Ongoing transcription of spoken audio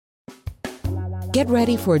Get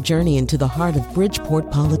ready for a journey into the heart of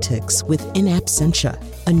Bridgeport politics with In Absentia,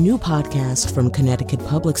 a new podcast from Connecticut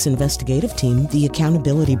Public's investigative team, The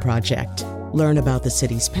Accountability Project. Learn about the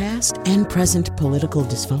city's past and present political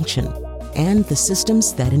dysfunction and the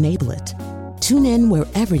systems that enable it. Tune in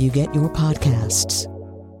wherever you get your podcasts.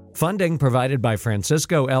 Funding provided by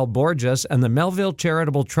Francisco L. Borges and the Melville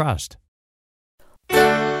Charitable Trust.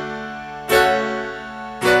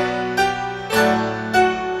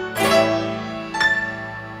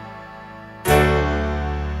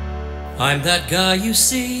 I'm that guy you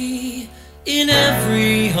see in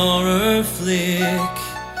every horror flick.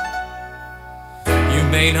 You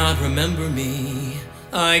may not remember me,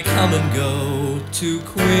 I come and go too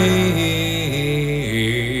quick.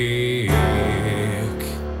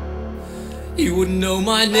 You wouldn't know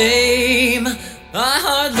my name, I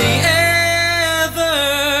hardly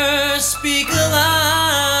ever speak a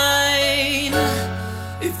line.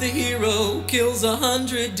 If the hero kills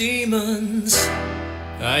 100 demons,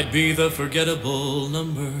 I'd be the forgettable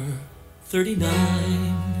number 39.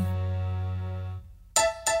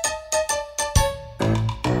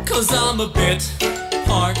 'Cause I'm a bit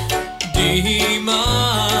part demon,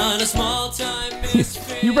 a small-time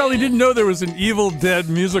misfit. You probably didn't know there was an Evil Dead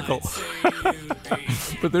musical.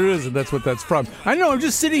 But there is, and that's what that's from. I know, I'm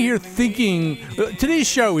just sitting here thinking, today's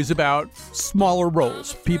show is about smaller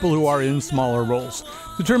roles, people who are in smaller roles.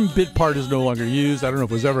 The term bit part is no longer used. I don't know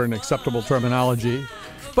if it was ever an acceptable terminology.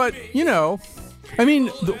 But, you know, I mean,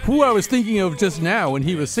 who I was thinking of just now when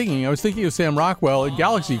he was singing, I was thinking of Sam Rockwell in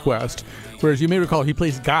Galaxy Quest, whereas you may recall he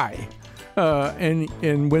plays Guy.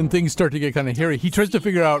 And when things start to get kind of hairy, he tries to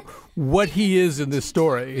figure out what he is in this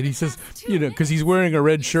story. And he says, you know, because he's wearing a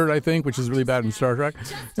red shirt, I think, which is really bad in Star Trek.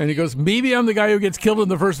 And he goes, maybe I'm the guy who gets killed in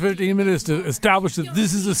the first 15 minutes to establish that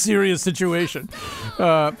this is a serious situation.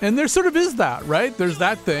 And there sort of is that, right? There's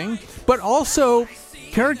that thing. But also,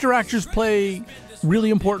 character actors play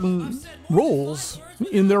really important roles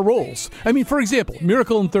in their roles. I mean, for example,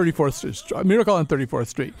 Miracle on 34th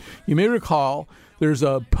Street. You may recall there's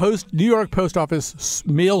a New York Post Office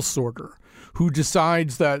mail sorter who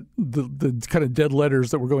decides that the kind of dead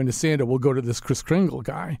letters that were going to Santa will go to this Kris Kringle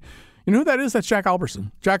guy. You know who that is? That's Jack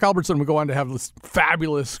Albertson. Jack Albertson would go on to have this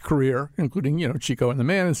fabulous career, including, you know, Chico and the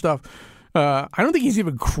Man and stuff. I don't think he's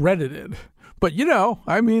even credited. But, you know,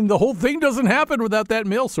 I mean, the whole thing doesn't happen without that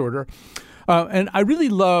mail sorter. And I really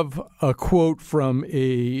love a quote from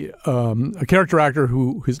a character actor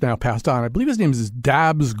who has now passed on. I believe his name is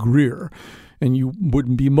Dabbs Greer. And you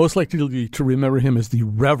wouldn't be most likely to remember him as the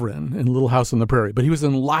Reverend in Little House on the Prairie. But he was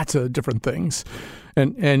in lots of different things.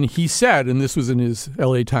 And he said, and this was in his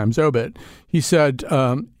LA Times obit, he said,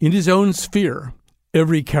 in his own sphere,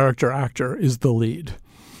 every character actor is the lead.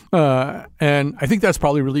 And I think that's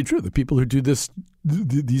probably really true. The people who do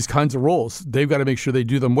these kinds of roles, they've got to make sure they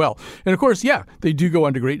do them well. And of course, yeah, they do go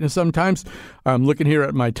on to greatness sometimes. I'm looking here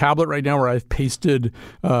at my tablet right now where I've pasted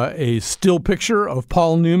a still picture of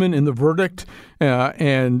Paul Newman in The Verdict,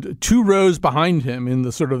 and 2 rows behind him in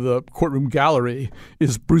the sort of the courtroom gallery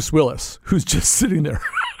is Bruce Willis, who's just sitting there.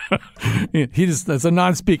 That's a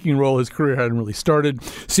non-speaking role. His career hadn't really started.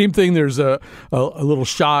 Same thing. There's a little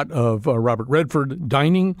shot of Robert Redford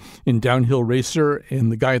dining in Downhill Racer,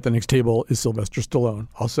 and the guy at the next table is Sylvester Stallone,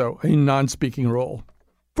 also a non-speaking role.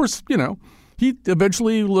 Of course, you know, he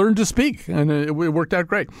eventually learned to speak, and it worked out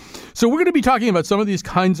great. So we're going to be talking about some of these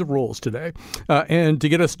kinds of roles today. And to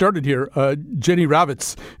get us started here, Jenny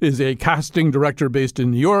Ravitz is a casting director based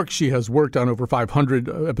in New York. She has worked on over 500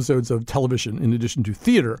 episodes of television, in addition to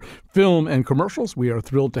theater, film, and commercials. We are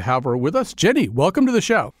thrilled to have her with us. Jenny, welcome to the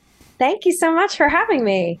show. Thank you so much for having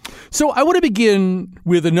me. So I want to begin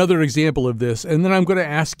with another example of this, and then I'm going to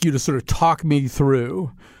ask you to sort of talk me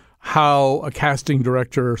through how a casting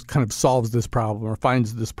director kind of solves this problem or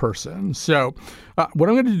finds this person. So what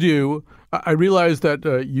I'm going to do, I realize that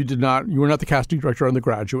you were not the casting director on The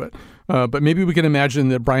Graduate, but maybe we can imagine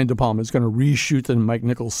that Brian De Palma is going to reshoot the Mike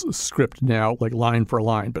Nichols script now, like line for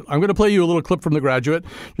line. But I'm going to play you a little clip from The Graduate.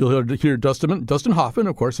 You'll hear Dustin Hoffman,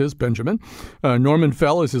 of course, is Benjamin. Norman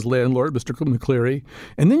Fell is his landlord, Mr. McCleary.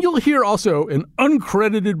 And then you'll hear also an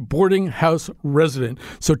uncredited boarding house resident.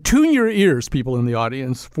 So tune your ears, people in the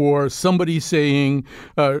audience, for somebody saying,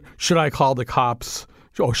 should I call the cops?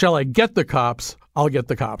 Oh, shall I get the cops? I'll get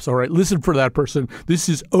the cops. All right, listen for that person. This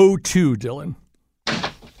is O2, Dylan.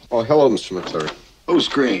 Oh, hello, Mr. McCleary. Who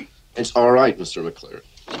screamed? It's all right, Mr. McCleary.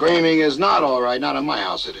 Screaming is not all right. Not in my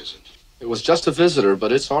house, it isn't. It was just a visitor,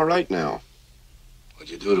 but it's all right now. What'd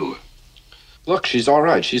you do to her? Look, she's all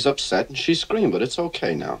right. She's upset and she screamed, but it's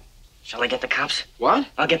okay now. Shall I get the cops? What?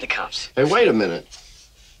 I'll get the cops. Hey, wait a minute.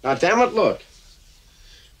 Now, damn it, look.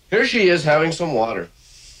 Here she is having some water.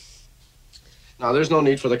 Now, there's no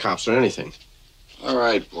need for the cops or anything. All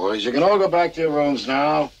right, boys, you can all go back to your rooms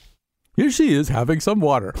now. Here she is having some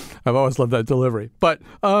water. I've always loved that delivery. But,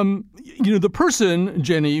 the person,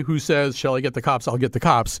 Jenny, who says, shall I get the cops, I'll get the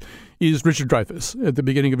cops, is Richard Dreyfuss. At the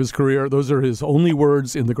beginning of his career, those are his only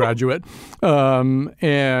words in The Graduate.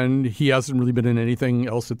 And he hasn't really been in anything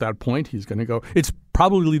else at that point. He's going to go. It's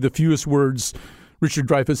probably the fewest words Richard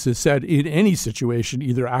Dreyfuss has said in any situation,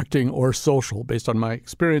 either acting or social, based on my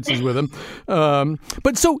experiences with him.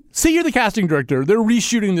 But so say you're the casting director. They're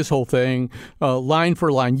reshooting this whole thing line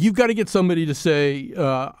for line. You've got to get somebody to say,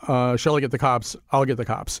 shall I get the cops? I'll get the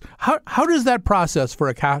cops. How does that process for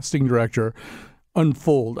a casting director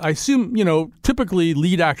unfold? I assume, typically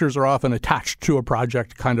lead actors are often attached to a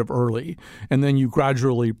project kind of early, and then you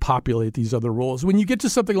gradually populate these other roles. When you get to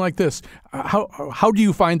something like this, how do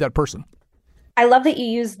you find that person? I love that you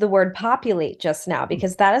used the word populate just now,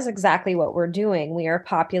 because that is exactly what we're doing. We are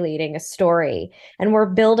populating a story, and we're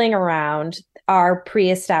building around our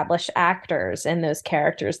pre-established actors and those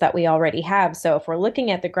characters that we already have. So if we're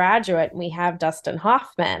looking at The Graduate and we have Dustin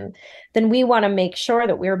Hoffman, then we want to make sure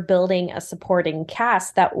that we're building a supporting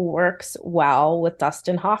cast that works well with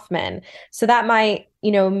Dustin Hoffman. So that might,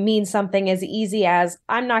 mean something as easy as,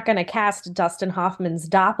 I'm not going to cast Dustin Hoffman's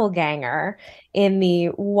doppelganger in the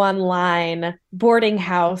one-line boarding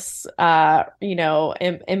house,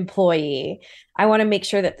 employee. I want to make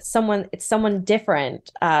sure that it's someone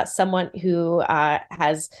different, someone who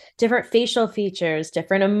has different facial features,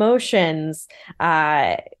 different emotions,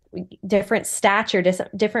 different stature,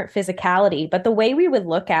 different physicality. But the way we would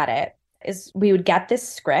look at it is we would get this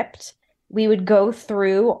script. We would go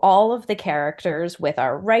through all of the characters with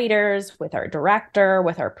our writers, with our director,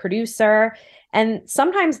 with our producer. And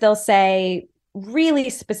sometimes they'll say really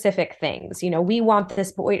specific things. We want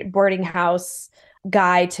this boarding house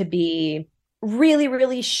guy to be really,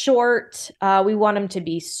 really short. We want him to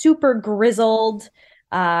be super grizzled.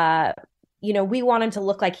 We want him to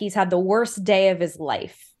look like he's had the worst day of his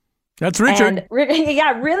life. That's Richard.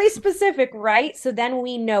 And, really specific, right? So then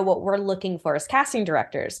we know what we're looking for as casting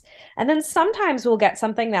directors. And then sometimes we'll get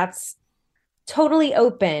something that's totally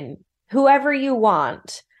open, whoever you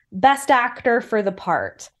want, best actor for the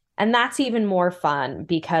part. And that's even more fun,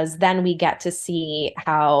 because then we get to see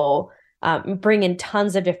how bring in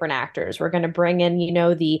tons of different actors. We're going to bring in,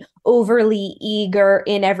 the overly eager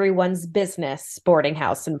in everyone's business boarding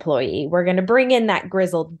house employee. We're going to bring in that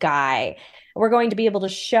grizzled guy. We're going to be able to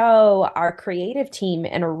show our creative team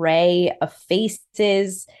an array of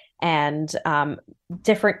faces and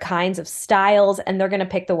different kinds of styles, and they're going to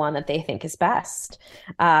pick the one that they think is best.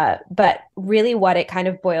 But really what it kind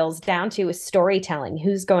of boils down to is storytelling.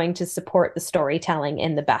 Who's going to support the storytelling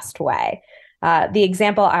in the best way? The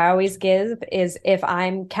example I always give is if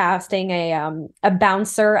I'm casting a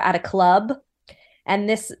bouncer at a club, and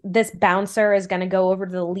this bouncer is going to go over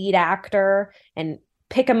to the lead actor and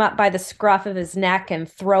pick him up by the scruff of his neck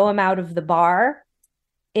and throw him out of the bar.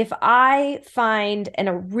 If I find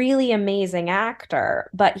a really amazing actor,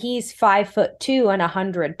 but he's 5'2" and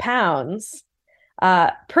 100 pounds,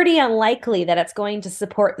 pretty unlikely that it's going to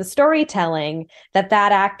support the storytelling that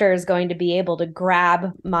actor is going to be able to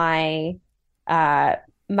grab my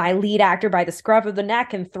lead actor by the scruff of the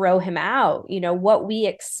neck and throw him out. What we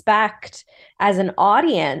expect as an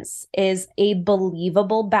audience is a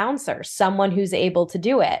believable bouncer, someone who's able to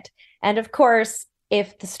do it. And of course,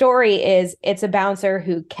 if the story is it's a bouncer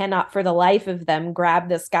who cannot for the life of them grab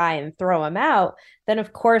this guy and throw him out, then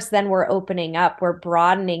of course, then we're opening up, we're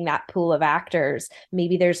broadening that pool of actors.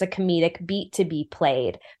 Maybe there's a comedic beat to be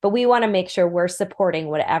played, but we want to make sure we're supporting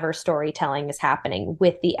whatever storytelling is happening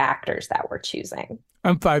with the actors that we're choosing.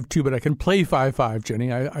 I'm 5'2", but I can play 5'5",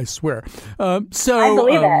 Jenny. I swear. I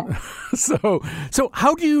believe it. So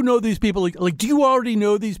how do you know these people? Like, do you already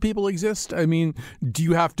know these people exist? I mean, do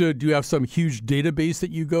you have some huge database that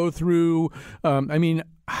you go through?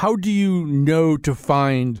 How do you know to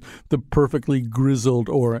find the perfectly grizzled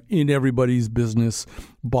or in everybody's business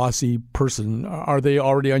bossy person? Are they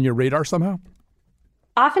already on your radar somehow?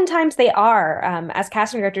 Oftentimes they are. As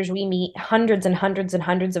casting directors, we meet hundreds and hundreds and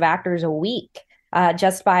hundreds of actors a week.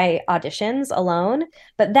 Just by auditions alone.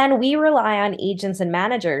 But then we rely on agents and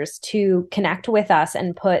managers to connect with us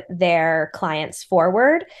and put their clients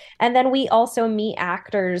forward. And then we also meet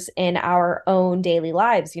actors in our own daily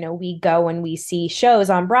lives. We go and we see shows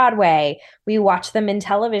on Broadway. We watch them in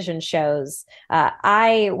television shows.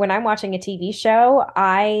 When I'm watching a TV show,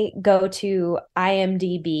 I go to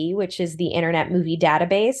IMDb, which is the Internet Movie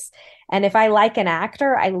Database. And if I like an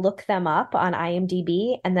actor, I look them up on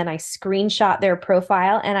IMDb and then I screenshot their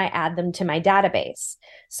profile and I add them to my database.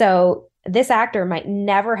 So this actor might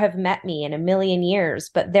never have met me in a million years,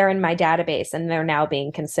 but they're in my database and they're now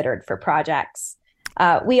being considered for projects.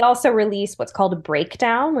 We also release what's called a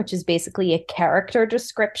breakdown, which is basically a character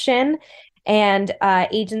description. And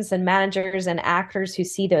agents and managers and actors who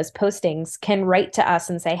see those postings can write to us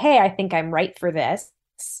and say, hey, I think I'm right for this.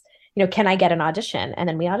 Can I get an audition? And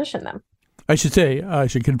then we audition them. I should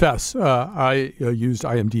confess, I used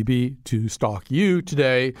IMDb to stalk you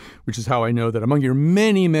today, which is how I know that among your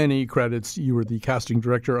many, many credits, you were the casting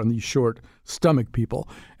director on the short Stomach People.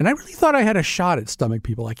 And I really thought I had a shot at Stomach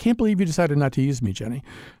People. I can't believe you decided not to use me, Jenny.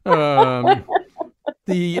 So,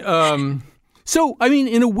 I mean,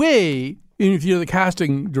 in a way, if you're the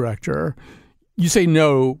casting director, you say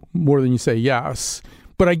no more than you say yes.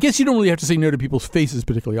 But I guess you don't really have to say no to people's faces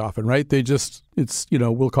particularly often, right?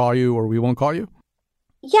 We'll call you or we won't call you.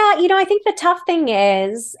 Yeah, I think the tough thing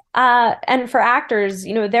is, and for actors,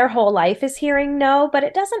 their whole life is hearing no, but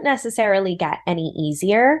it doesn't necessarily get any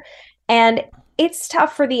easier. And it's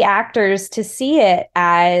tough for the actors to see it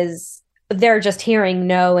as they're just hearing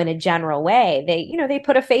no in a general way. They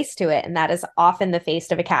put a face to it, and that is often the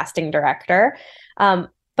face of a casting director.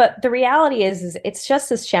 But the reality is it's just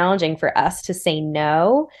as challenging for us to say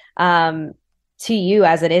no to you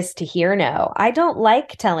as it is to hear no. I don't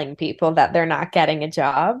like telling people that they're not getting a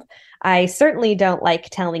job. I certainly don't like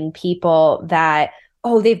telling people that,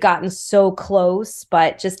 they've gotten so close,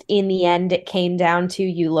 but just in the end, it came down to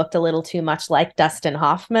you looked a little too much like Dustin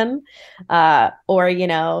Hoffman. Or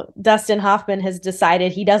Dustin Hoffman has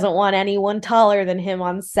decided he doesn't want anyone taller than him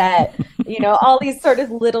on set. All these sort of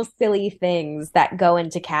little silly things that go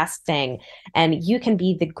into casting. And you can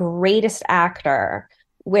be the greatest actor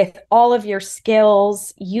with all of your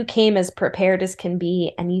skills. You came as prepared as can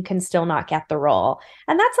be, and you can still not get the role.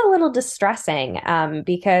 And that's a little distressing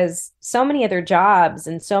because so many other jobs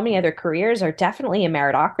and so many other careers are definitely a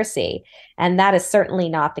meritocracy. And that is certainly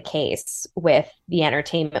not the case with the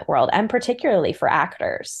entertainment world, and particularly for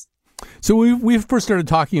actors. So we first started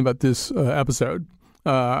talking about this episode.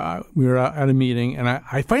 We were at a meeting, and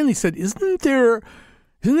I finally said, Isn't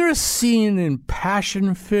there a scene in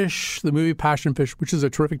Passion Fish, the movie Passion Fish, which is a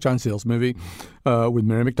terrific John Sayles movie with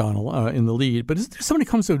Mary McDonnell in the lead? But isn't there somebody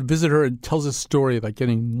comes to visit her and tells a story about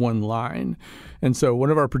getting one line? And so one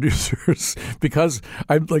of our producers, because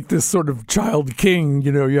I'm like this sort of child king,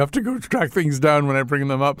 you have to go track things down when I bring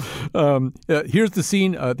them up. Here's the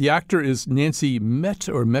scene. The actor is Nancy Mette,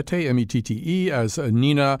 M-E-T-T-E, as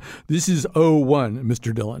Nina. This is 01,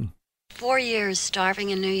 Mr. Dillon. 4 years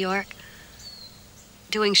starving in New York.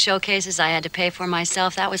 Doing showcases I had to pay for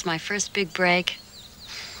myself. That was my first big break.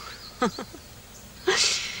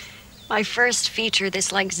 My first feature,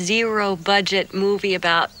 this zero budget movie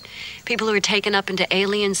about people who are taken up into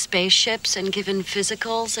alien spaceships and given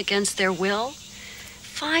physicals against their will.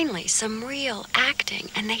 Finally, some real acting.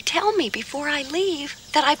 And they tell me before I leave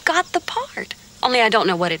that I've got the part. Only I don't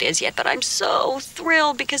know what it is yet, but I'm so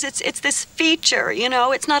thrilled because it's this feature,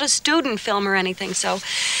 It's not a student film or anything, so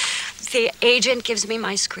the agent gives me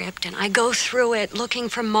my script, and I go through it looking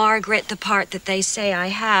for Margaret, the part that they say I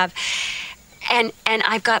have. And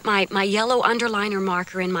I've got my yellow underliner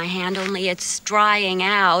marker in my hand, only it's drying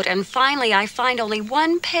out. And finally, I find only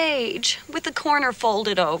one page with the corner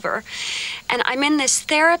folded over. And I'm in this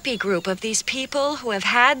therapy group of these people who have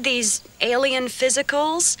had these alien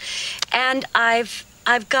physicals. And I've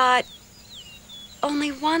got only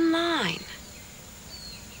one line.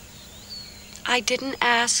 I didn't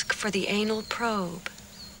ask for the anal probe.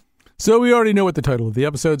 So we already know what the title of the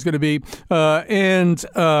episode is going to be.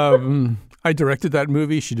 I directed that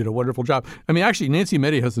movie. She did a wonderful job. I mean, actually, Nancy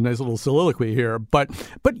Mette has a nice little soliloquy here. But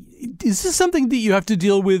is this something that you have to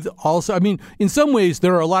deal with also? I mean, in some ways,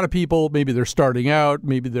 there are a lot of people, maybe they're starting out,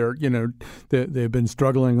 maybe they're, they've been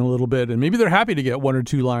struggling a little bit, and maybe they're happy to get one or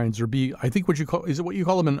two lines or be, I think what you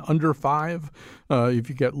call them an under five, if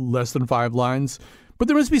you get less than 5 lines. But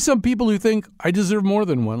there must be some people who think I deserve more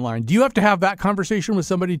than one line. Do you have to have that conversation with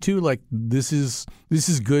somebody too? Like, this is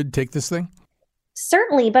good. Take this thing.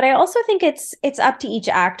 Certainly, but I also think it's up to each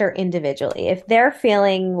actor individually. If they're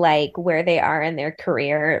feeling like where they are in their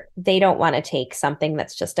career, they don't want to take something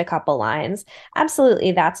that's just a couple lines.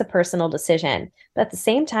 Absolutely, that's a personal decision. But at the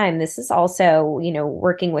same time, this is also,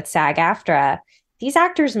 working with SAG-AFTRA. These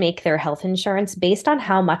actors make their health insurance based on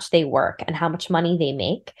how much they work and how much money they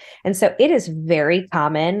make. And so it is very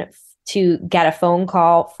common to get a phone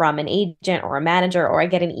call from an agent or a manager, or I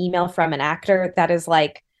get an email from an actor that is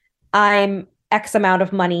like, I'm X amount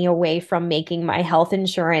of money away from making my health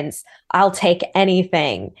insurance. I'll take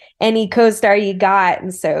anything, any co-star you got.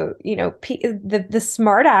 And so, the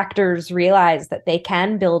smart actors realize that they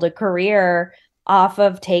can build a career off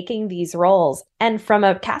of taking these roles. And from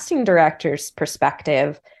a casting director's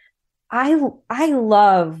perspective, I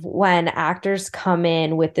love when actors come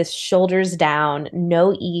in with this shoulders down,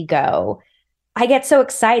 no ego. I get so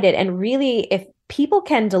excited. And really, if people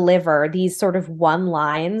can deliver these sort of one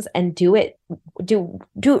lines and do it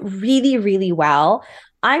really, really well,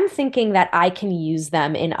 I'm thinking that I can use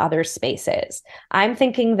them in other spaces. I'm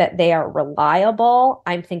thinking that they are reliable.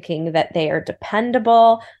 I'm thinking that they are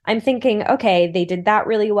dependable. I'm thinking, okay, they did that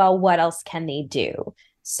really well. What else can they do?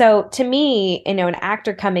 So to me, an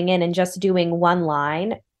actor coming in and just doing one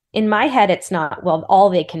line, in my head, it's not, well, all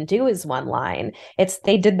they can do is one line. It's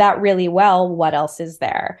they did that really well. What else is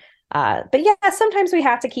there? But yeah, sometimes we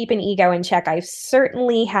have to keep an ego in check. I've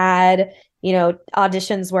certainly had,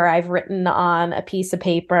 auditions where I've written on a piece of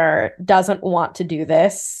paper, doesn't want to do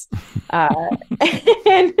this. And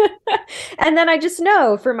then I just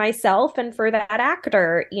know for myself and for that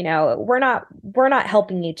actor, we're not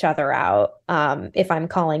helping each other out if I'm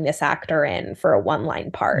calling this actor in for a one-line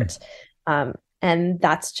part. And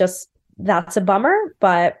that's a bummer,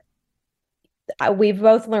 but we've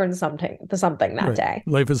both learned something that day.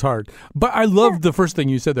 Life is hard. But I love the first thing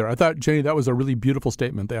you said there. I thought, Jenny, that was a really beautiful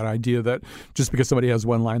statement, that idea that just because somebody has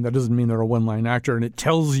one line, that doesn't mean they're a one-line actor. And it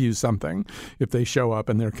tells you something if they show up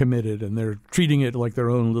and they're committed and they're treating it like their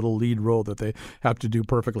own little lead role that they have to do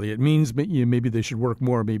perfectly. It means maybe they should work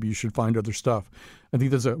more. Maybe you should find other stuff. I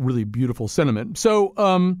think that's a really beautiful sentiment. So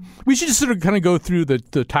we should just sort of kind of go through the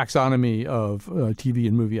taxonomy of TV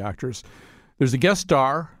and movie actors. There's a guest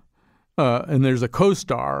star. And there's a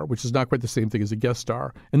co-star, which is not quite the same thing as a guest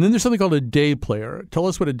star. And then there's something called a day player. Tell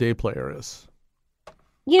us what a day player is.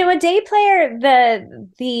 A day player,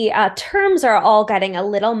 the terms are all getting a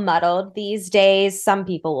little muddled these days. Some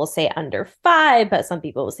people will say under 5, but some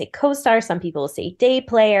people will say co-star. Some people will say day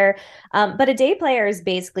player. But a day player is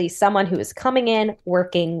basically someone who is coming in,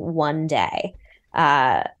 working one day.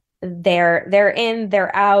 They're in,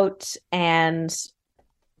 they're out, and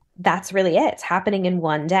that's really it. It's happening in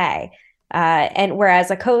one day. And whereas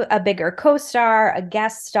a bigger co-star, a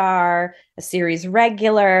guest star, a series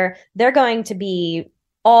regular, they're going to be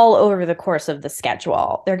all over the course of the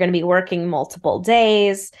schedule. They're going to be working multiple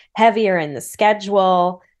days, heavier in the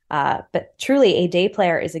schedule. But truly, a day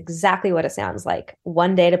player is exactly what it sounds like.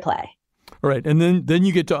 One day to play. All right. And then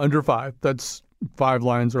you get to under 5. That's 5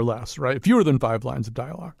 lines or less, right? Fewer than 5 lines of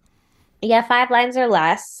dialogue. Yeah, 5 lines or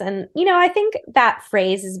less. And, I think that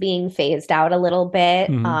phrase is being phased out a little bit.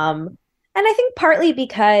 Mm-hmm. And I think partly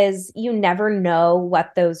because you never know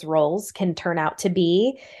what those roles can turn out to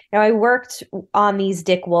be. I worked on these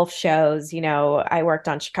Dick Wolf shows. I worked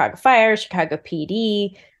on Chicago Fire, Chicago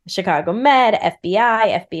PD, Chicago Med,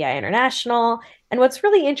 FBI International. And what's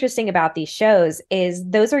really interesting about these shows is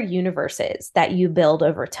those are universes that you build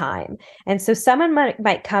over time. And so someone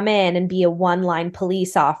might come in and be a one-line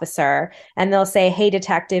police officer, and they'll say, "Hey,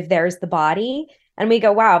 detective, there's the body." And we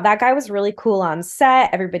go, wow, that guy was really cool on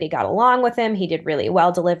set. Everybody got along with him. He did really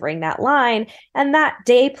well delivering that line. And that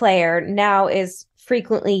day player now is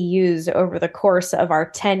frequently used over the course of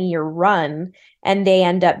our 10-year run. And they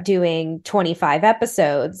end up doing 25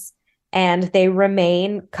 episodes. And they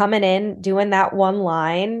remain coming in, doing that one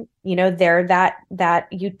line. They're that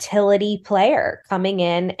utility player coming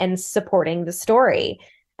in and supporting the story.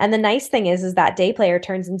 And the nice thing is that day player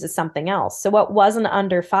turns into something else. So what wasn't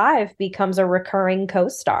under 5 becomes a recurring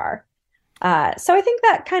co-star. So I think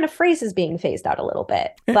that kind of phrase is being phased out a little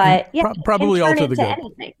bit, but yeah, probably all to the good.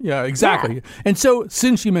 Anything. Yeah, exactly. Yeah. And so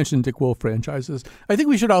since you mentioned Dick Wolf franchises, I think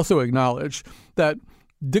we should also acknowledge that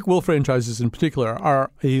Dick Wolf franchises in particular are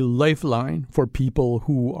a lifeline for people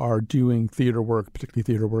who are doing theater work, particularly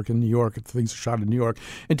theater work in New York, if things are shot in New York.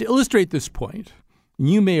 And to illustrate this point,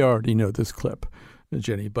 you may already know this clip,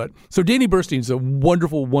 Jenny, but so Danny Burstein's a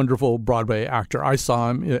wonderful, wonderful Broadway actor. I saw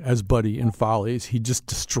him as Buddy in Follies. He just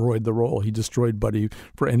destroyed the role. He destroyed Buddy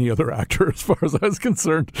for any other actor as far as I was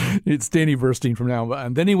concerned. It's Danny Burstein from now on.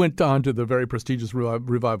 And then he went on to the very prestigious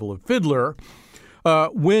revival of Fiddler.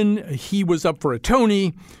 When he was up for a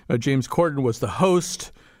Tony, James Corden was the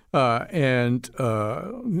host. And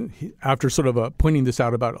after sort of pointing this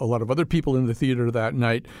out about a lot of other people in the theater that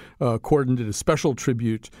night, Corden did a special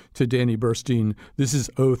tribute to Danny Burstein. This is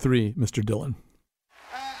 03, Mr. Dillon.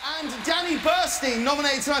 And Danny Burstein,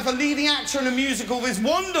 nominated tonight for leading actor in a musical with his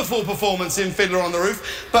wonderful performance in Fiddler on the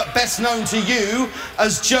Roof, but best known to you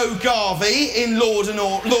as Joe Garvey in Law and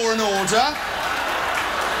Order.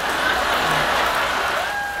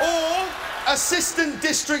 Assistant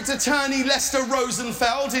District Attorney Lester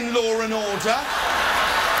Rosenfeld in Law and Order.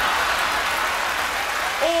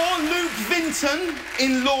 Or Luke Vinton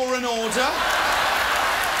in Law and Order.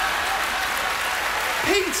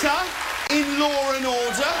 Peter in Law and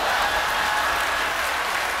Order.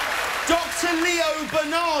 Dr. Leo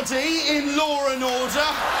Bernardi in Law and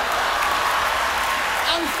Order.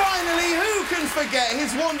 And finally, who can forget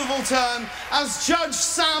his wonderful turn as Judge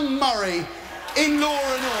Sam Murray in Law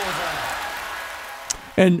and Order.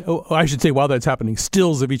 And I should say, while that's happening,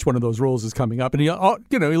 stills of each one of those roles is coming up. And he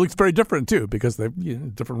looks very different, too, because they're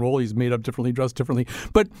different role. He's made up differently, dressed differently.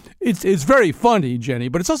 But it's very funny, Jenny,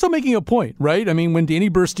 but it's also making a point, right? I mean, when Danny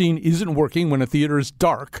Burstein isn't working, when a theater is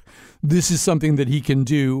dark, this is something that he can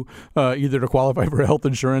do either to qualify for health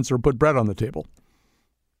insurance or put bread on the table.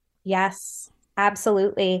 Yes,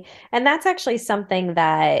 absolutely. And that's actually something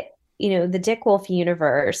that, the Dick Wolf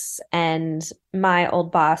universe and my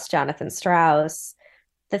old boss, Jonathan Strauss,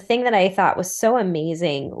 the thing that I thought was so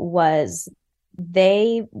amazing was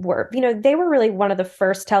they were really one of the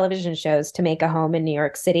first television shows to make a home in New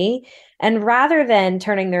York City. And rather than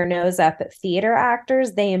turning their nose up at theater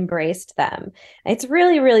actors, they embraced them. It's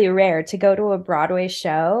really, really rare to go to a Broadway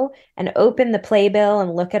show and open the playbill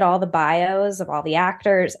and look at all the bios of all the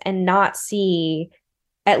actors and not see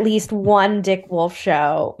at least one Dick Wolf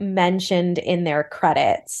show mentioned in their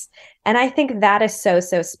credits. And I think that is so,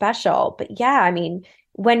 so special. But yeah, I mean,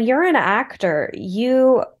 when you're an actor,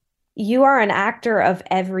 you are an actor of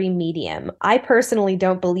every medium. I personally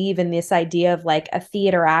don't believe in this idea of like a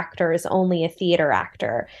theater actor is only a theater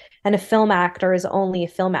actor and a film actor is only a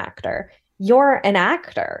film actor. You're an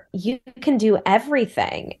actor. You can do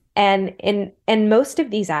everything. And most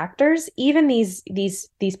of these actors, even these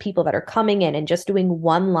people that are coming in and just doing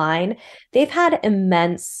one line, they've had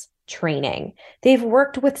immense training. They've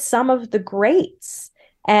worked with some of the greats.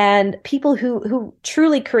 And people who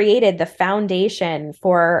truly created the foundation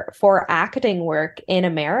for acting work in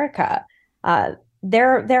America.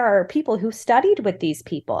 There are people who studied with these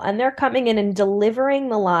people, and they're coming in and delivering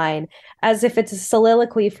the line as if it's a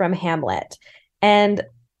soliloquy from Hamlet. And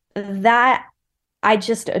that I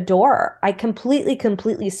just adore. I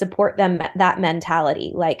completely support that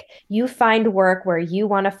mentality. Like, you find work where you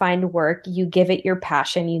want to find work, you give it your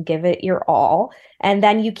passion, you give it your all, and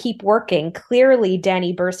then you keep working. Clearly,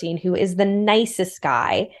 Danny Burstein, who is the nicest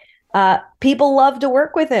guy, people love to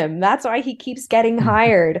work with him. That's why he keeps getting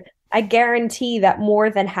hired. I guarantee that more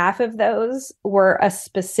than half of those were a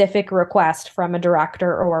specific request from a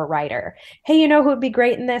director or a writer. Hey, you know who would be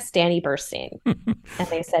great in this? Danny Burstein. And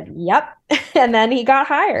they said, yep. And then he got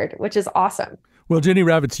hired, which is awesome. Well, Jenny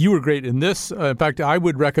Ravitz, you were great in this. In fact, I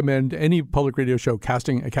would recommend any public radio show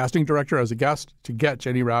casting a casting director as a guest to get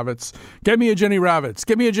Jenny Ravitz. Get me a Jenny Ravitz.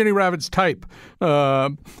 Get me a Jenny Ravitz type.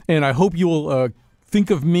 And I hope you will think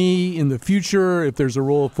of me in the future if there's a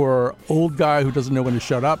role for old guy who doesn't know when to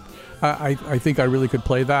shut up. I think I really could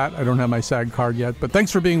play that. I don't have my SAG card yet, but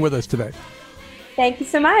thanks for being with us today. Thank you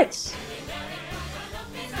so much.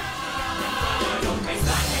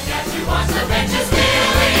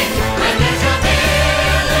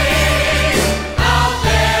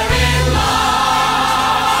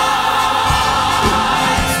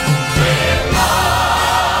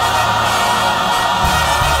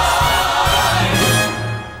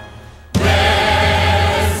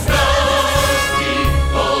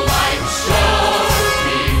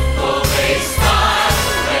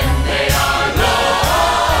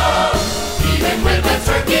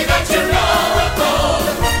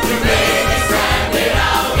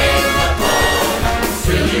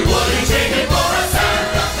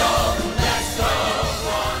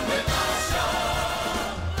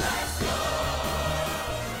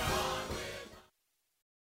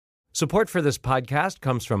 Support for this podcast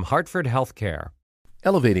comes from Hartford Healthcare.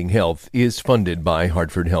 Elevating Health is funded by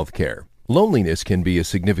Hartford Healthcare. Loneliness can be a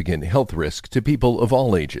significant health risk to people of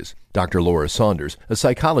all ages. Dr. Laura Saunders, a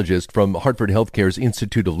psychologist from Hartford Healthcare's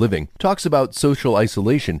Institute of Living, talks about social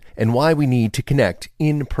isolation and why we need to connect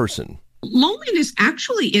in person. Loneliness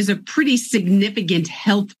actually is a pretty significant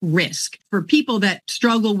health risk for people that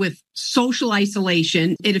struggle with social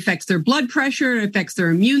isolation. It affects their blood pressure, it affects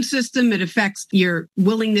their immune system, it affects your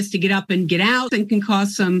willingness to get up and get out, and can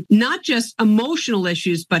cause some not just emotional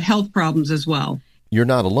issues, but health problems as well. You're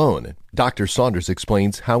not alone. Dr. Saunders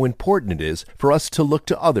explains how important it is for us to look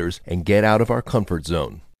to others and get out of our comfort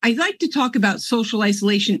zone. I like to talk about social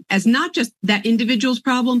isolation as not just that individual's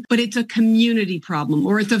problem, but it's a community problem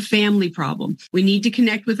or it's a family problem. We need to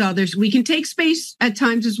connect with others. We can take space at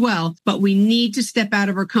times as well, but we need to step out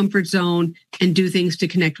of our comfort zone and do things to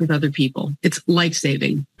connect with other people. It's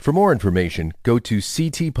life-saving. For more information, go to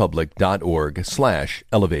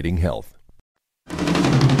ctpublic.org/elevatinghealth.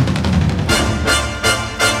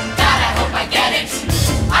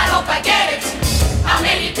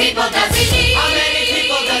 People does he need? How many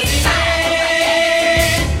people does he need?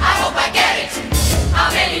 I hope I get it. How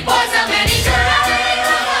many boys, how many girls?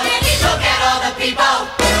 How many? Look at all the people.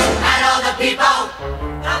 At all the people.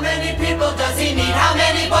 How many people does he need? How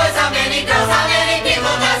many boys, how many girls? How many people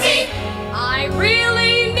does he? I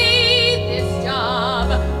really need this job.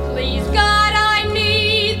 Please God, I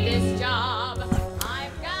need this job.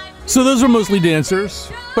 So those are mostly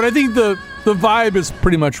dancers, but I think the vibe is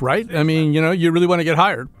pretty much right. I mean, you really want to get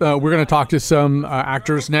hired. We're going to talk to some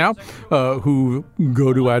actors now who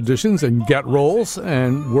go to auditions and get roles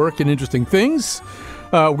and work in interesting things.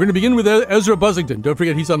 We're going to begin with Ezra Buzzington. Don't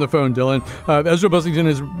forget he's on the phone, Dylan. Ezra Buzzington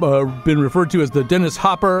has been referred to as the Dennis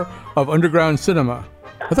Hopper of underground cinema.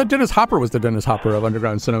 I thought Dennis Hopper was the Dennis Hopper of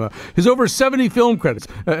underground cinema. His over 70 film credits.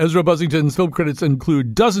 Ezra Buzzington's film credits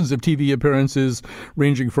include dozens of TV appearances,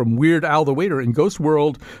 ranging from Weird Al the Waiter in Ghost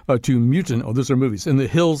World to Mutant. Oh, those are movies. And The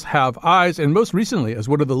Hills Have Eyes, and most recently as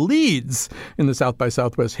one of the leads in the South by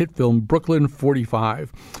Southwest hit film Brooklyn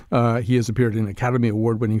 45. He has appeared in Academy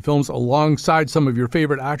Award-winning films alongside some of your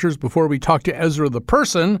favorite actors. Before we talk to Ezra the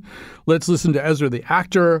person, let's listen to Ezra the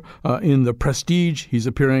actor in The Prestige. He's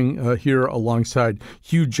appearing here alongside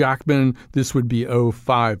Hugh Jackman. This would be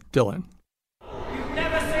 05. Dylan. You've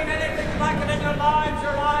never seen anything like it in your lives.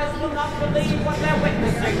 Your eyes will not believe what they're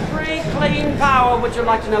witnessing. Free, clean power. Would you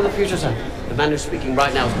like to know the future, sir? The man who's speaking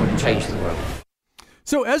right now is going to change the world.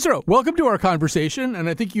 So, Ezra, welcome to our conversation. And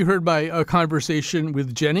I think you heard my conversation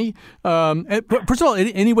with Jenny. First of all,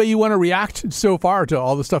 any way you want to react so far to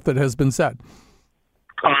all the stuff that has been said?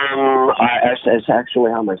 It's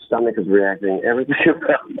actually how my stomach is reacting. Everything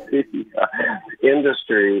about the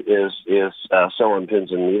industry is so on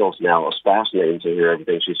pins and needles now. It was fascinating to hear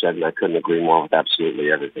everything she said, and I couldn't agree more with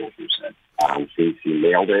absolutely everything she said. She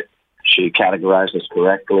nailed it. She categorized us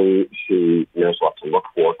correctly. She knows what to look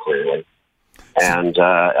for clearly. And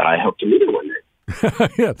I hope to meet her one day.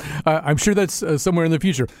 Yeah, I'm sure that's somewhere in the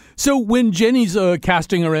future. So when Jenny's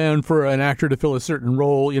casting around for an actor to fill a certain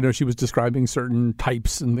role, she was describing certain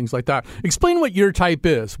types and things like that. Explain what your type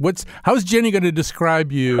is. How's Jenny going to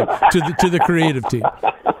describe you to the creative team?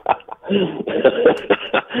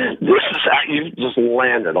 You've just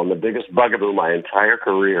landed on the biggest bugaboo of my entire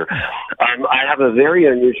career. I have a very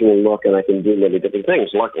unusual look, and I can do many different things,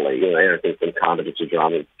 luckily. Everything from comedy to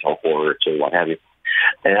drama to horror to what have you.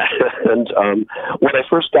 And when I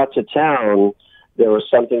first got to town, there was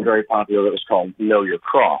something very popular that was called Know Your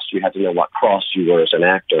Cross. You had to know what cross you were as an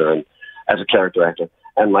actor and as a character actor.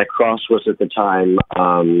 And my cross was at the time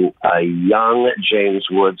a young James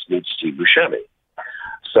Woods meets Steve Buscemi.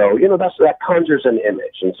 So, that conjures an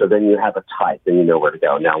image. And so then you have a type and you know where to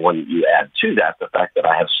go. Now, when you add to that the fact that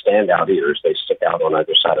I have standout ears, they stick out on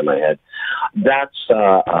either side of my head, that's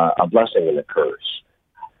a blessing and a curse.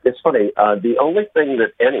 It's funny, the only thing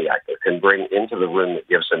that any actor can bring into the room that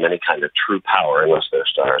gives them any kind of true power, unless they're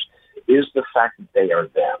stars, is the fact that they are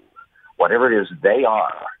them. Whatever it is they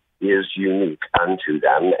are is unique unto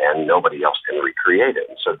them, and nobody else can recreate it.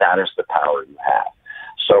 And so that is the power you have.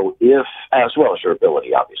 So if, as well as your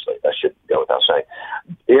ability, obviously, that should go without saying,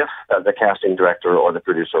 if the casting director or the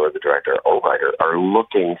producer or the director or writer are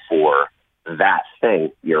looking for that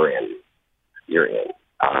thing, you're in. You're in.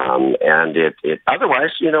 And it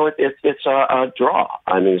otherwise, it's a draw.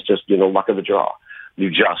 I mean, it's just, luck of the draw. You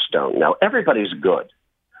just don't know. Everybody's good.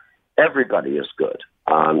 Everybody is good,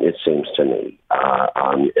 it seems to me,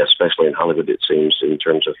 especially in Hollywood, it seems, in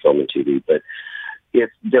terms of film and TV. But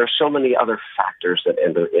there are so many other factors that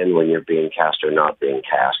enter in when you're being cast or not being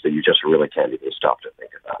cast that you just really can't even stop to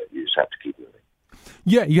think about it. You just have to keep moving.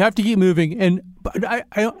 Yeah, you have to keep moving. And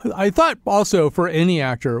I thought also for any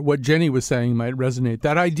actor, what Jenny was saying might resonate.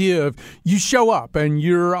 That idea of you show up and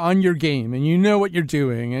you're on your game and you know what you're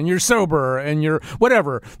doing and you're sober and you're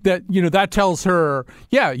whatever, that, that tells her,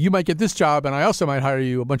 yeah, you might get this job and I also might hire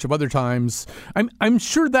you a bunch of other times. I'm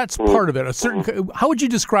sure that's part of it. How would you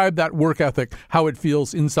describe that work ethic, how it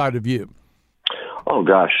feels inside of you? Oh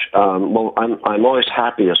gosh. Well, I'm always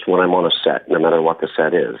happiest when I'm on a set, no matter what the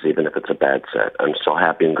set is, even if it's a bad set. I'm so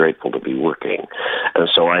happy and grateful to be working. And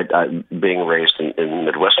so I being raised in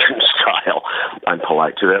Midwestern style, I'm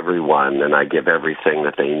polite to everyone and I give everything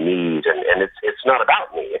that they need. And it's not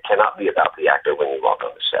about me. It cannot be about the actor when you walk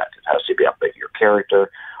on the set. It has to be about your character,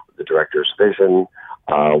 the director's vision,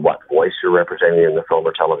 what voice you're representing in the film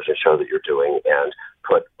or television show that you're doing, and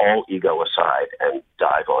put all ego aside and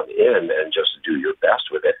dive on in and just do your best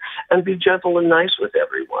with it and be gentle and nice with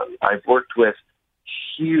everyone. I've worked with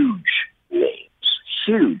huge names,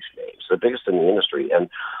 the biggest in the industry. And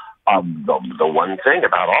the one thing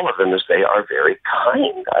about all of them is they are very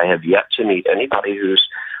kind. I have yet to meet anybody whose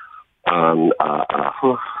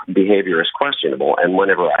behavior is questionable. And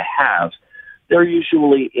whenever I have, they're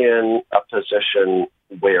usually in a position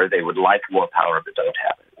where they would like more power but don't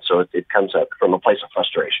have it. So it comes up from a place of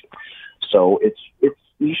frustration. So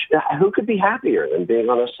who could be happier than being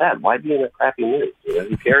on a set? Why be in a crappy mood?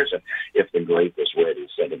 Who cares if the grape is red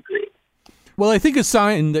instead of green? Well, I think a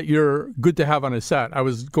sign that you're good to have on a set, I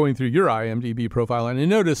was going through your IMDb profile and I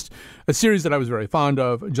noticed a series that I was very fond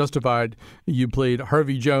of, Justified. You played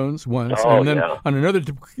Harvey Jones once, and then on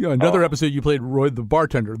another episode you played Roy the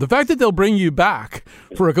bartender. The fact that they'll bring you back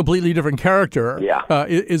for a completely different character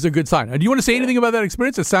is a good sign. Do you want to say anything about that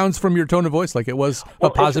experience? It sounds from your tone of voice like it was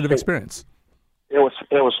a positive experience.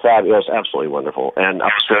 It was fabulous, absolutely wonderful, and I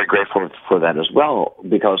was very grateful for that as well.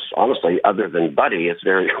 Because honestly, other than Buddy, it's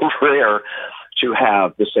very rare to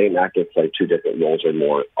have the same actor play two different roles or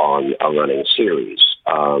more on a running series.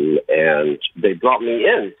 And they brought me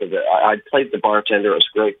in I played the bartender. It was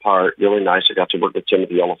a great part, really nice. I got to work with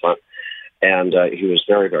Timothy Oliphant, and he was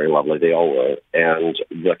very, very lovely. They all were. And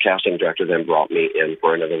the casting director then brought me in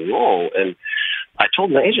for another role, and I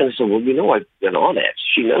told my agent, I said, well, I've been on it.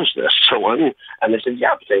 She knows this. And they said, yeah,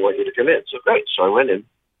 but they want you to come in. So great. So I went in,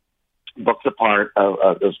 booked the part.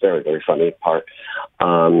 It was a very, very funny part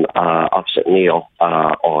opposite Neil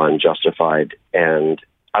on Justified. And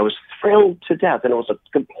I was thrilled to death. And it was a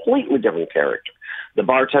completely different character. The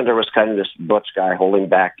bartender was kind of this butch guy holding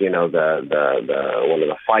back, the one of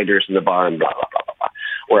the fighters in the bar and blah, blah, blah, blah, blah.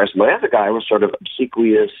 Whereas my other guy was sort of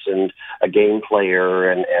obsequious and a game player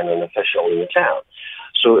and an official in the town.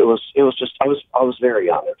 So it was just, I was very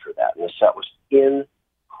honored for that. And the set was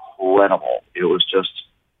incredible. It was just,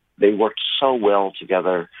 they worked so well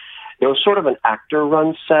together. It was sort of an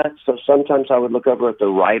actor-run set, so sometimes I would look over at the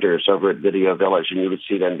writers over at Video Village, and you would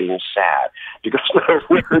see them being sad because their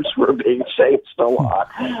words were being changed a lot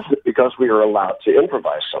because we were allowed to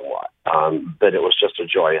improvise somewhat. But it was just a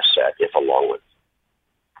joyous set, if along with.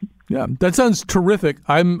 Yeah, that sounds terrific.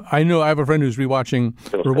 I know I have a friend who's watching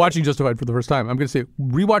Justified for the first time. I'm going to say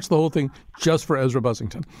rewatch the whole thing just for Ezra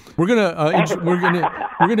Buzzington. We're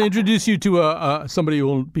gonna introduce you to somebody who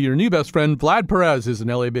will be your new best friend. Vlad Perez is an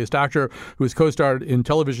LA-based actor who has co-starred in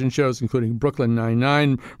television shows including Brooklyn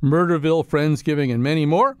Nine-Nine, Murderville, Friendsgiving, and many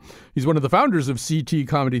more. He's one of the founders of CT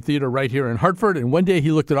Comedy Theater right here in Hartford. And one day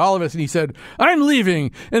he looked at all of us and he said, "I'm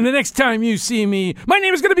leaving, and the next time you see me, my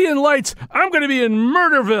name is going to be in lights. I'm going to be in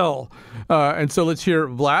Murderville." And so let's hear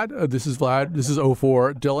Vlad. This is Vlad. This is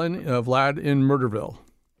 04 Dylan. Vlad in Murderville.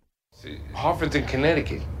 See, Hartford's in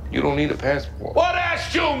Connecticut. You don't need a passport. What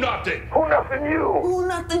asked you nothing? Who nothing you? Who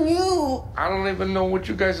nothing you? I don't even know what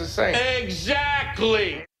you guys are saying.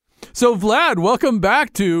 Exactly. So Vlad, welcome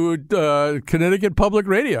back to Connecticut Public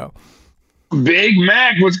Radio. Big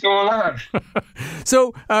Mac, what's going on?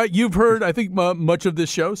 So you've heard, I think, much of this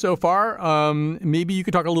show so far. Maybe you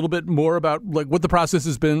could talk a little bit more about like what the process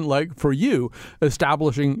has been like for you,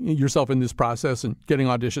 establishing yourself in this process and getting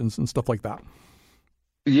auditions and stuff like that.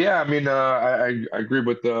 Yeah, I mean, I agree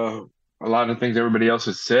with a lot of things everybody else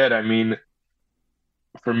has said. I mean,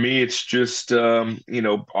 for me, it's just,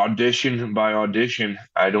 audition by audition.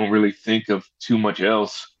 I don't really think of too much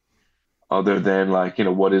else other than like,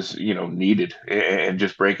 what is, needed and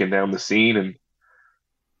just breaking down the scene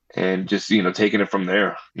and just, taking it from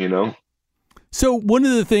there, So one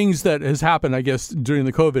of the things that has happened, I guess, during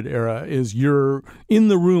the COVID era is you're in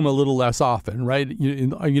the room a little less often, right?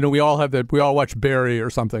 We all have that. We all watch Barry or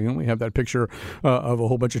something, and we have that picture of a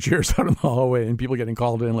whole bunch of chairs out in the hallway and people getting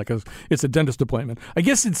called in like it's a dentist appointment. I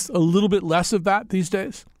guess it's a little bit less of that these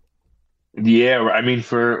days. Yeah, I mean,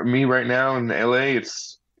 for me right now in LA,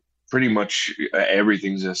 it's pretty much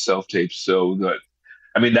everything's a self-tape. So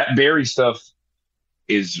that Barry stuff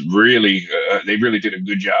is really, they really did a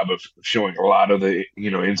good job of showing a lot of the,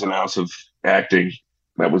 ins and outs of acting.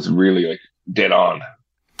 That was really like dead on.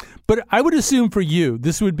 But I would assume for you,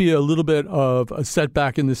 this would be a little bit of a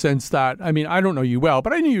setback in the sense that, I mean, I don't know you well,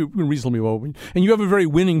 but I knew you reasonably well. And you have a very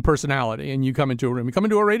winning personality. And you come into a room, you come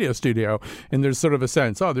into a radio studio, and there's sort of a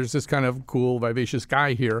sense, oh, there's this kind of cool, vivacious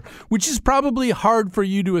guy here, which is probably hard for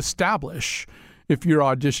you to establish if you're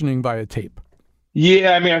auditioning via tape.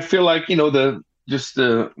 Yeah, I mean, I feel like,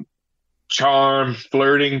 the charm,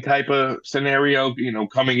 flirting type of scenario,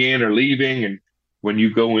 coming in or leaving. And when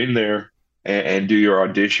you go in there and do your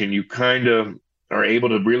audition, you kind of are able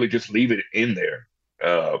to really just leave it in there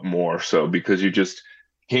more so because you just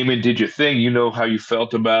came in, did your thing, how you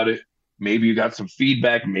felt about it. Maybe you got some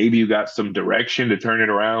feedback. Maybe you got some direction to turn it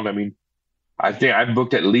around. I mean, I think I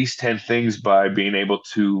booked at least 10 things by being able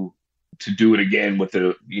to do it again with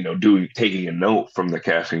taking a note from the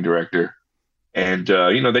casting director. And,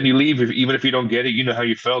 then you leave, even if you don't get it, you know how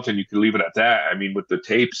you felt and you can leave it at that. I mean, with the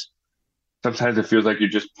tapes, sometimes it feels like you're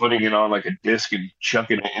just putting it on like a disc and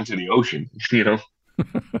chucking it into the ocean,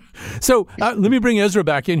 So let me bring Ezra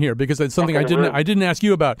back in here because it's something I didn't ask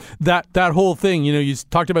you about. That whole thing, you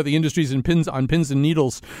talked about the industries and pins and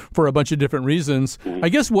needles for a bunch of different reasons. I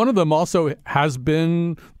guess one of them also has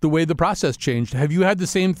been the way the process changed. Have you had the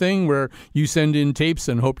same thing where you send in tapes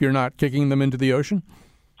and hope you're not kicking them into the ocean?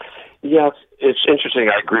 Yes, it's interesting.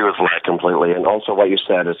 I agree with that completely. And also what you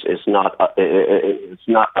said is it's not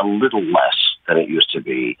a little less than it used to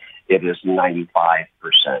be. It is 95%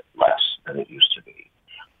 less than it used to be.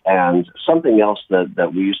 And something else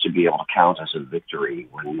that we used to be able to count as a victory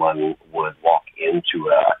when one would walk into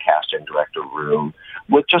a casting director room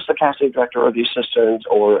with just the casting director or the assistant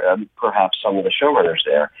or perhaps some of the showrunners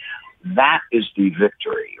there, that is the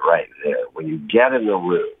victory right there. When you get in the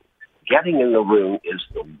room, getting in the room is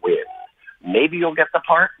the win. Maybe you'll get the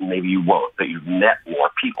part, maybe you won't, but you've met more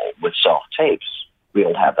people. With self-tapes, we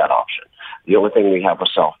don't have that option. The only thing we have with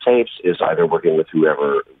self-tapes is either working with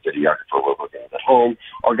whoever videographer we're working with at home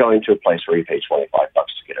or going to a place where you pay $25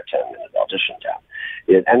 to get a 10-minute audition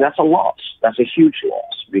down. And that's a loss. That's a huge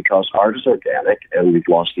loss because art is organic and we've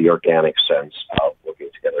lost the organic sense of working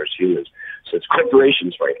together as humans since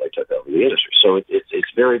corporations, frankly, took over the industry. So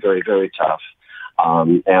it's very, very, very tough.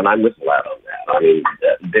 And I'm with Vlad on that. I mean,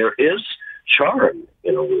 there is charm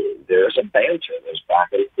in a room. There's a banter. There's back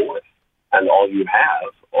and forth. And all you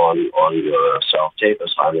have on your self-tape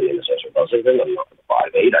is, hi, my name is Ezra Buzzington. I'm not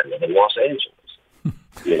 5'8". I live in Los Angeles.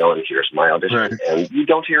 And here's my audition. Right. And you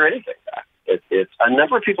don't hear anything back. It's a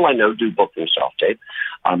number of people I know do book them self-tape,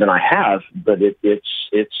 and I have, but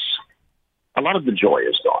it's a lot of the joy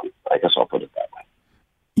is gone. I guess I'll put it that way.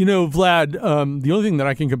 Vlad, the only thing that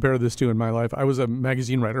I can compare this to in my life, I was a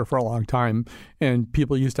magazine writer for a long time, and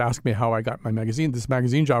people used to ask me how I got this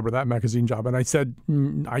magazine job or that magazine job, and I said,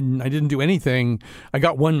 I didn't do anything. I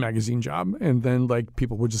got one magazine job, and then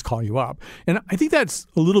people would just call you up. And I think that's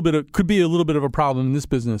could be a little bit of a problem in this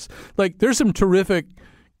business. There's some terrific.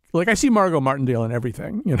 I see Margot Martindale in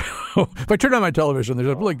everything, If I turn on my television, there's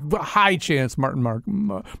a high chance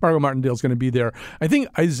Margot Martindale is going to be there. I think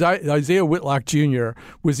Isaiah Whitlock Jr.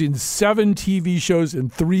 was in 7 TV shows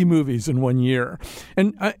and 3 movies in 1 year.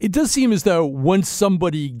 And it does seem as though once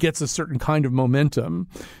somebody gets a certain kind of momentum,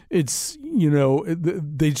 it's,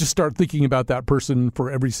 they just start thinking about that person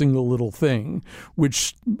for every single little thing,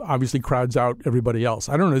 which obviously crowds out everybody else.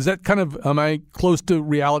 I don't know. Is that am I close to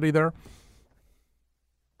reality there?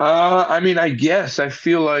 I mean, I guess I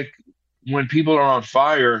feel like when people are on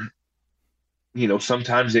fire,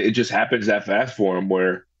 sometimes it just happens that fast for them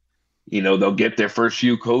where, they'll get their first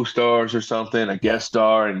few co-stars or something, a guest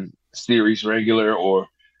star and series regular, or,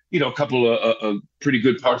 a couple of pretty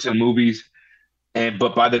good parts in movies.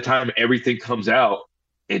 But by the time everything comes out,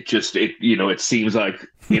 it seems like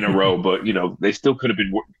in a row, but, they still could have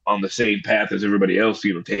been on the same path as everybody else,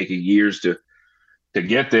 taking years to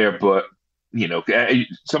get there. But,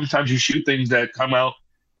 sometimes you shoot things that come out,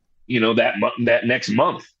 that next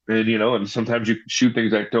month, and and sometimes you shoot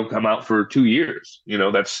things that don't come out for 2 years.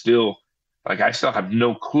 That's still I still have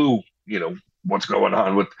no clue, what's going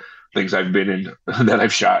on with things I've been in that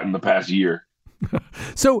I've shot in the past year.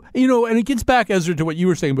 So, and it gets back, Ezra, to what you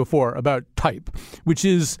were saying before about type, which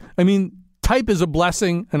is, type is a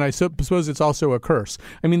blessing, and I suppose it's also a curse.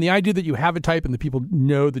 The idea that you have a type and the people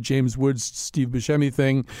know the James Woods, Steve Buscemi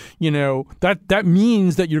thing, that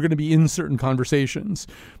means that you're going to be in certain conversations.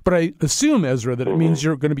 But I assume, Ezra, that it means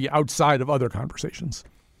you're going to be outside of other conversations.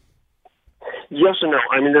 Yes and no.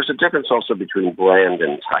 There's a difference also between brand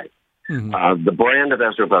and type. Mm-hmm. The brand of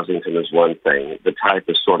Ezra Buzzington is one thing. The type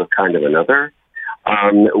is sort of kind of another.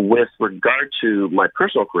 With regard to my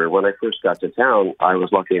personal career, when I first got to town, I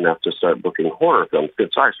was lucky enough to start booking horror films,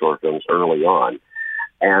 good-sized horror films, early on.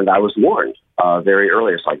 And I was warned very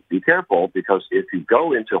early. It's like, be careful, because if you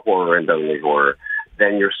go into horror and only horror,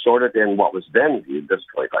 then you're sort of in what was then viewed, this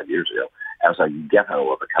 25 years ago, as a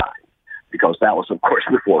ghetto of a kind. Because that was, of course,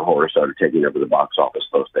 before horror started taking over the box office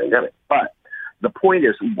post-pandemic. But the point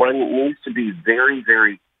is, one needs to be very,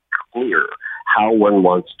 very clear how one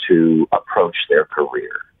wants to approach their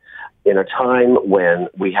career. In a time when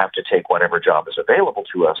we have to take whatever job is available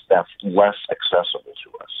to us, that's less accessible to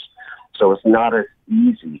us. So it's not as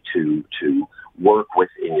easy to work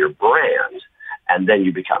within your brand, and then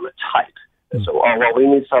you become a type. And so, we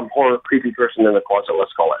need some horror creepy person in the closet.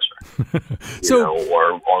 Let's call Ezra,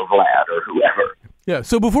 or Vlad or whoever. Yeah.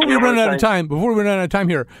 So before we run out of time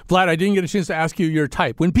here, Vlad, I didn't get a chance to ask you your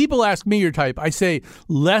type. When people ask me your type, I say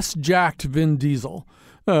less jacked Vin Diesel.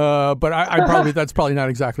 But I probably that's probably not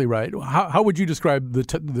exactly right. How would you describe the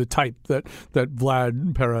type that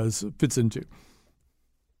Vlad Perez fits into?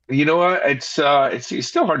 You know what? It's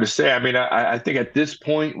still hard to say. I mean, I think at this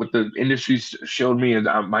point, what the industry's showed me is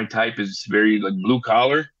my type is very like blue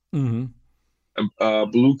collar, blue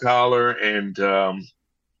collar, and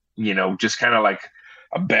just kind of like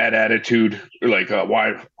a bad attitude, like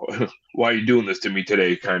why are you doing this to me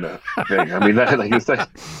today, kind of thing. I mean, it's like.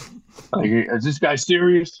 Is this guy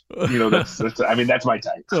serious? That's my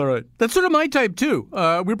type. All right. That's sort of my type, too.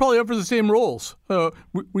 We're probably up for the same roles. Were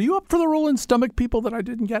you up for the role in Stomach People that I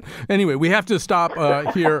didn't get? Anyway, we have to stop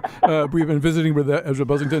here. We've been visiting with Ezra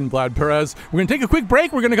Buzzington and Vlad Perez. We're going to take a quick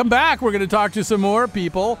break. We're going to come back. We're going to talk to some more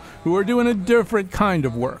people who are doing a different kind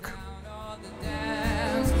of work.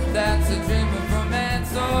 That's a dream of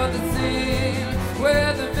romance or the scene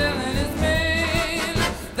where the villain is mean.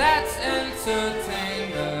 That's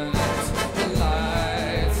entertainment.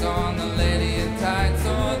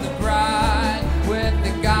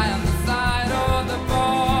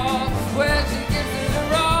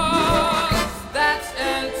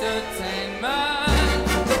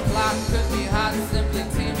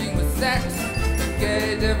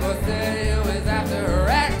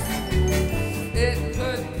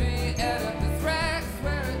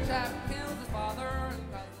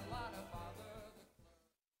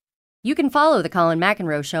 You can follow The Colin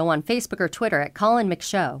McEnroe Show on Facebook or Twitter at Colin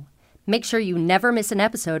McShow. Make sure you never miss an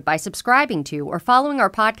episode by subscribing to or following our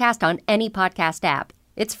podcast on any podcast app.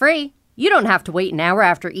 It's free. You don't have to wait an hour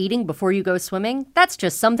after eating before you go swimming. That's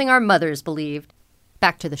just something our mothers believed.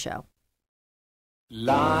 Back to the show.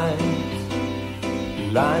 Lines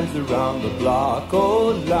around the block, oh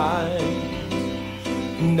lines.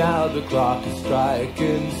 Now the clock is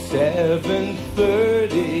striking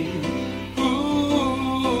 7:30.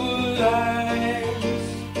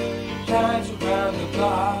 Lines around the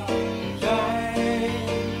clock,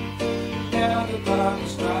 now the clock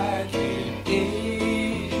is striking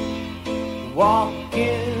 8. Walk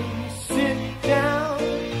in, sit down,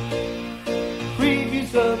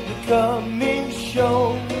 previews of the coming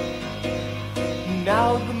show.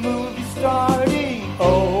 Now the movie's starting,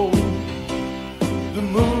 the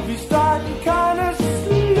movie's starting kinda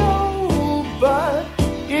slow, but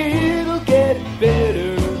it'll get better.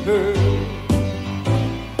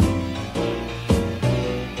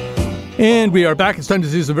 And we are back. It's time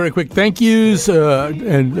to do some very quick thank yous.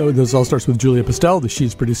 This all starts with Julia Pastel.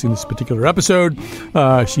 She's producing this particular episode.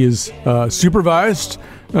 She is supervised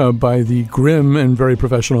by the grim and very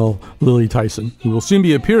professional Lily Tyson, who will soon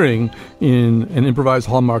be appearing in an improvised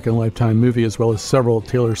Hallmark and Lifetime movie, as well as several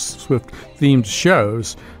Taylor Swift-themed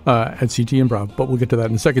shows at CT Improv. But we'll get to that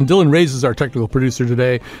in a second. Dylan Reyes is our technical producer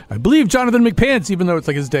today. I believe Jonathan McPants, even though it's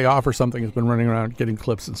like his day off or something, has been running around getting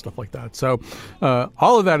clips and stuff like that. So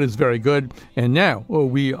all of that is very good. And now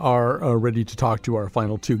we are ready to talk to our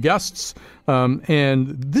final two guests.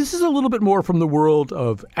 And this is a little bit more from the world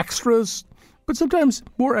of extras, but sometimes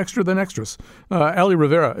more extra than extras. Ali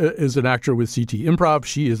Rivera is an actor with CT Improv.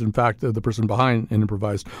 She is, in fact, the person behind an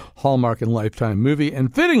improvised Hallmark and Lifetime movie.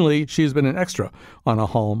 And fittingly, she has been an extra on a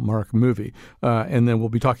Hallmark movie. And then we'll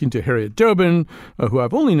be talking to Harriet Dobin, who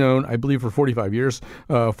I've only known, I believe, for 45 years,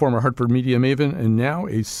 former Hartford media maven, and now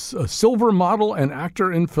a silver model and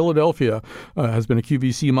actor in Philadelphia. Has been a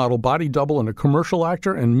QVC model, body double, and a commercial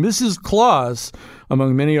actor, and Mrs. Claus,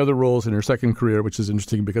 among many other roles in her second career, which is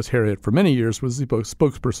interesting because Harriet, for many years, was the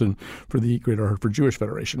spokesperson for the Greater Hartford Jewish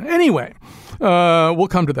Federation. Anyway, we'll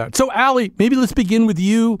come to that. So, Ali, maybe let's begin with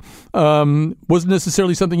you. Wasn't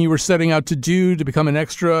necessarily something you were setting out to do, to become an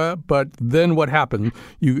extra, but then what happened?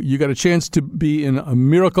 You got a chance to be in A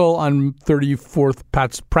Miracle on 34th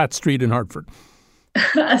Pratt Street in Hartford.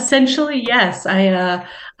 Essentially, yes.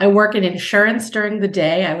 I work in insurance during the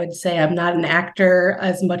day. I would say I'm not an actor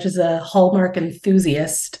as much as a Hallmark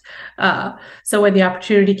enthusiast. So when the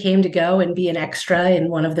opportunity came to go and be an extra in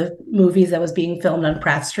one of the movies that was being filmed on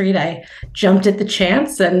Pratt Street, I jumped at the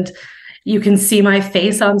chance, and you can see my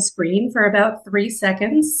face on screen for about 3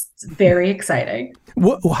 seconds. It's very exciting.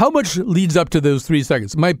 How much leads up to those 3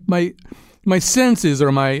 seconds? My sense is,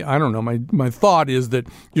 or my thought is that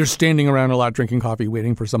you're standing around a lot drinking coffee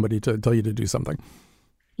waiting for somebody to tell you to do something.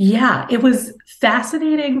 Yeah, it was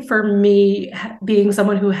fascinating for me being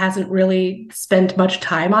someone who hasn't really spent much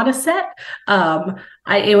time on a set.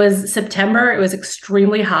 It was September. It was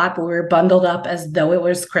extremely hot, but we were bundled up as though it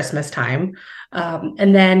was Christmas time.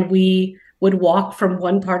 And then we would walk from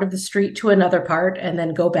one part of the street to another part and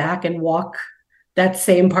then go back and walk that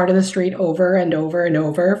same part of the street over and over and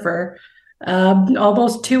over for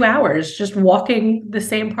almost 2 hours, just walking the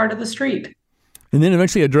same part of the street. And then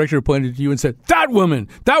eventually a director pointed to you and said, that woman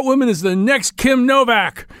is the next Kim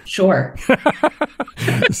Novak. Sure.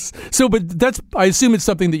 So, but I assume it's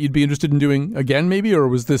something that you'd be interested in doing again, maybe, or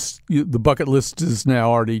was this, the bucket list is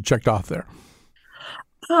now already checked off there?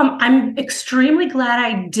 I'm extremely glad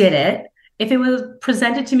I did it. If it was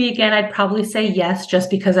presented to me again, I'd probably say yes, just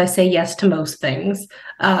because I say yes to most things.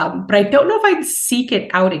 But I don't know if I'd seek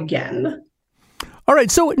it out again. All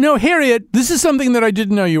right. So now, Harriet, this is something that I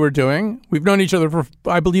didn't know you were doing. We've known each other for,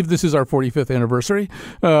 I believe this is our 45th anniversary.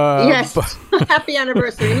 Yes. Happy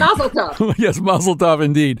anniversary. Mazel tov. Yes, mazel tov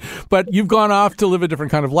indeed. But you've gone off to live a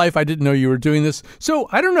different kind of life. I didn't know you were doing this. So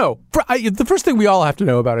I don't know. The first thing we all have to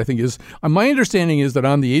know about, I think, is my understanding is that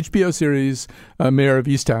on the HBO series Mayor of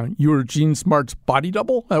Easttown, you were Jean Smart's body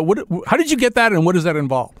double. How did you get that, and what does that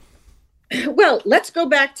involve? Well, let's go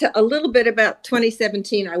back to a little bit about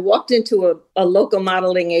 2017. I walked into a local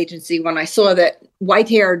modeling agency when I saw that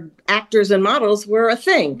white-haired actors and models were a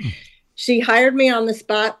thing. She hired me on the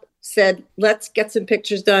spot, said, let's get some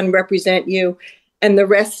pictures done, represent you. And the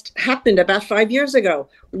rest happened about 5 years ago.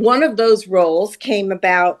 One of those roles came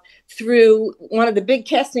about through one of the big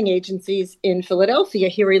casting agencies in Philadelphia,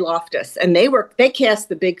 Huey Loftus. And they cast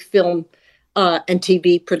the big film and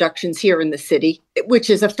TV productions here in the city, which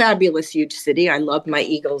is a fabulous, huge city. I love my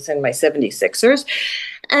Eagles and my 76ers.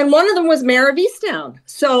 And one of them was Mayor of Easttown.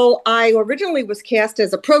 So I originally was cast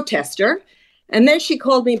as a protester. And then she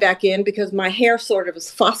called me back in because my hair sort of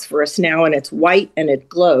is phosphorus now and it's white and it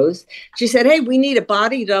glows. She said, hey, we need a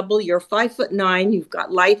body double. You're 5'9". You've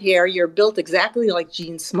got light hair. You're built exactly like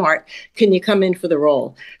Jean Smart. Can you come in for the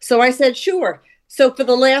role? So I said, sure. So for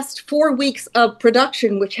the last 4 weeks of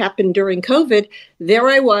production, which happened during COVID, there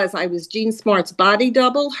I was Jean Smart's body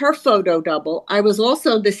double, her photo double. I was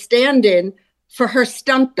also the stand-in for her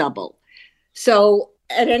stunt double. So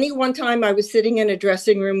at any one time, I was sitting in a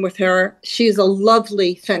dressing room with her. She's a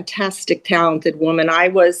lovely, fantastic, talented woman.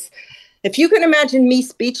 If you can imagine me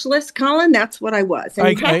speechless, Colin, that's what I was.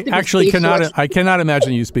 And I actually cannot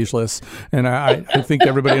imagine you speechless, and I think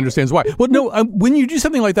everybody understands why. Well, no, when you do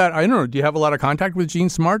something like that, I don't know, do you have a lot of contact with Jean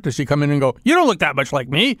Smart? Does she come in and go, you don't look that much like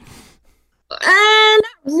me? And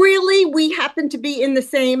really, we happened to be in the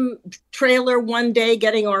same trailer one day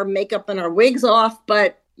getting our makeup and our wigs off,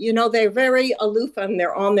 but, they're very aloof and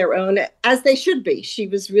they're on their own, as they should be. She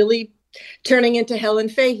was really turning into Helen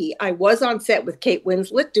Fahey. I was on set with Kate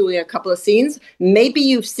Winslet doing a couple of scenes. Maybe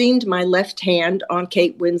you've seen my left hand on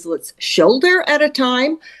Kate Winslet's shoulder at a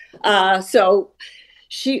time. So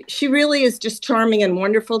she really is just charming and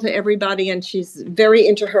wonderful to everybody, and she's very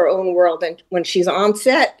into her own world. And when she's on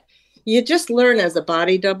set, you just learn as a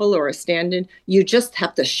body double or a stand-in, you just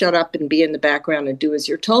have to shut up and be in the background and do as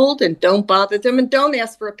you're told, and don't bother them and don't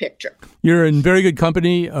ask for a picture. You're in very good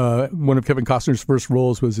company. One of Kevin Costner's first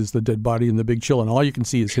roles was as the dead body in The Big Chill, and all you can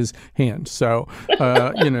see is his hand. So,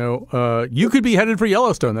 you could be headed for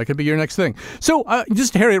Yellowstone. That could be your next thing. So,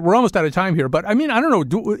 just Harriet, we're almost out of time here, but I mean, I don't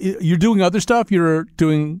know. You're doing other stuff? You're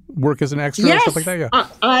doing work as an extra yes, or stuff like that?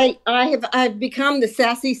 Yeah. I've become the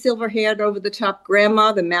sassy, silver-haired, over-the-top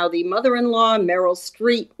grandma, the mouthy mother-in-law. Meryl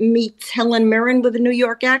Streep meets Helen Mirren with a New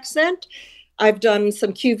York accent. I've done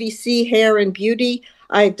some QVC hair and beauty.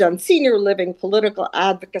 I've done senior living, political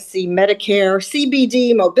advocacy, Medicare,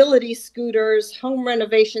 CBD, mobility scooters, home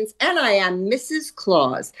renovations, and I am Mrs.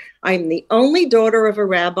 Claus. I'm the only daughter of a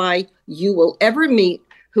rabbi you will ever meet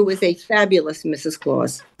who is a fabulous Mrs.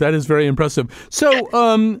 Claus. That is very impressive. So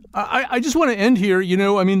I just want to end here.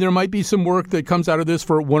 There might be some work that comes out of this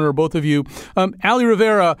for one or both of you. Ali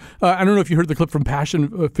Rivera, I don't know if you heard the clip from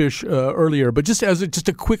Passion Fish earlier, but just as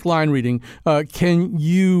a quick line reading, can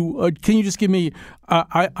you just give me,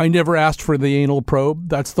 I never asked for the anal probe.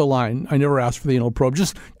 That's the line. I never asked for the anal probe.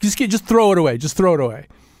 Just throw it away. Just throw it away.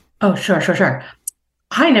 Oh, sure.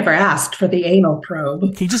 I never asked for the anal probe.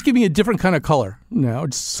 Okay, just give me a different kind of color now.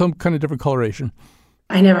 It's some kind of different coloration.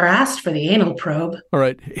 I never asked for the anal probe. All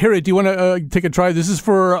right. Harriet, do you want to take a try? This is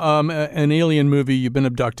for an alien movie. You've been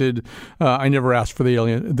abducted. I never asked for the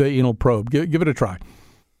anal probe. Give it a try.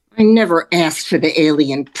 I never asked for the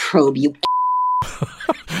alien probe, you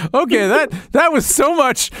Okay, that was so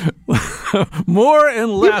much more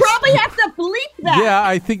and less. You probably have to bleep that. Yeah,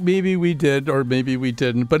 I think maybe we did or maybe we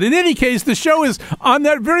didn't. But in any case, the show is, on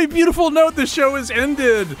that very beautiful note, the show is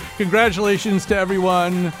ended. Congratulations to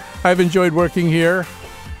everyone. I've enjoyed working here.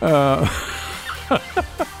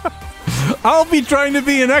 I'll be trying to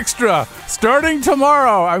be an extra starting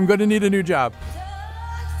tomorrow. I'm going to need a new job.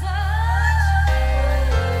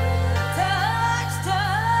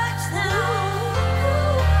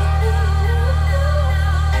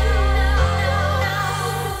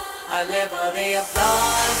 I live for the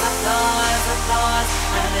applause, applause, applause.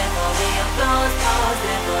 I live for the applause,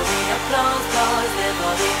 live for the applause, live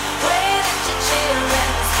for the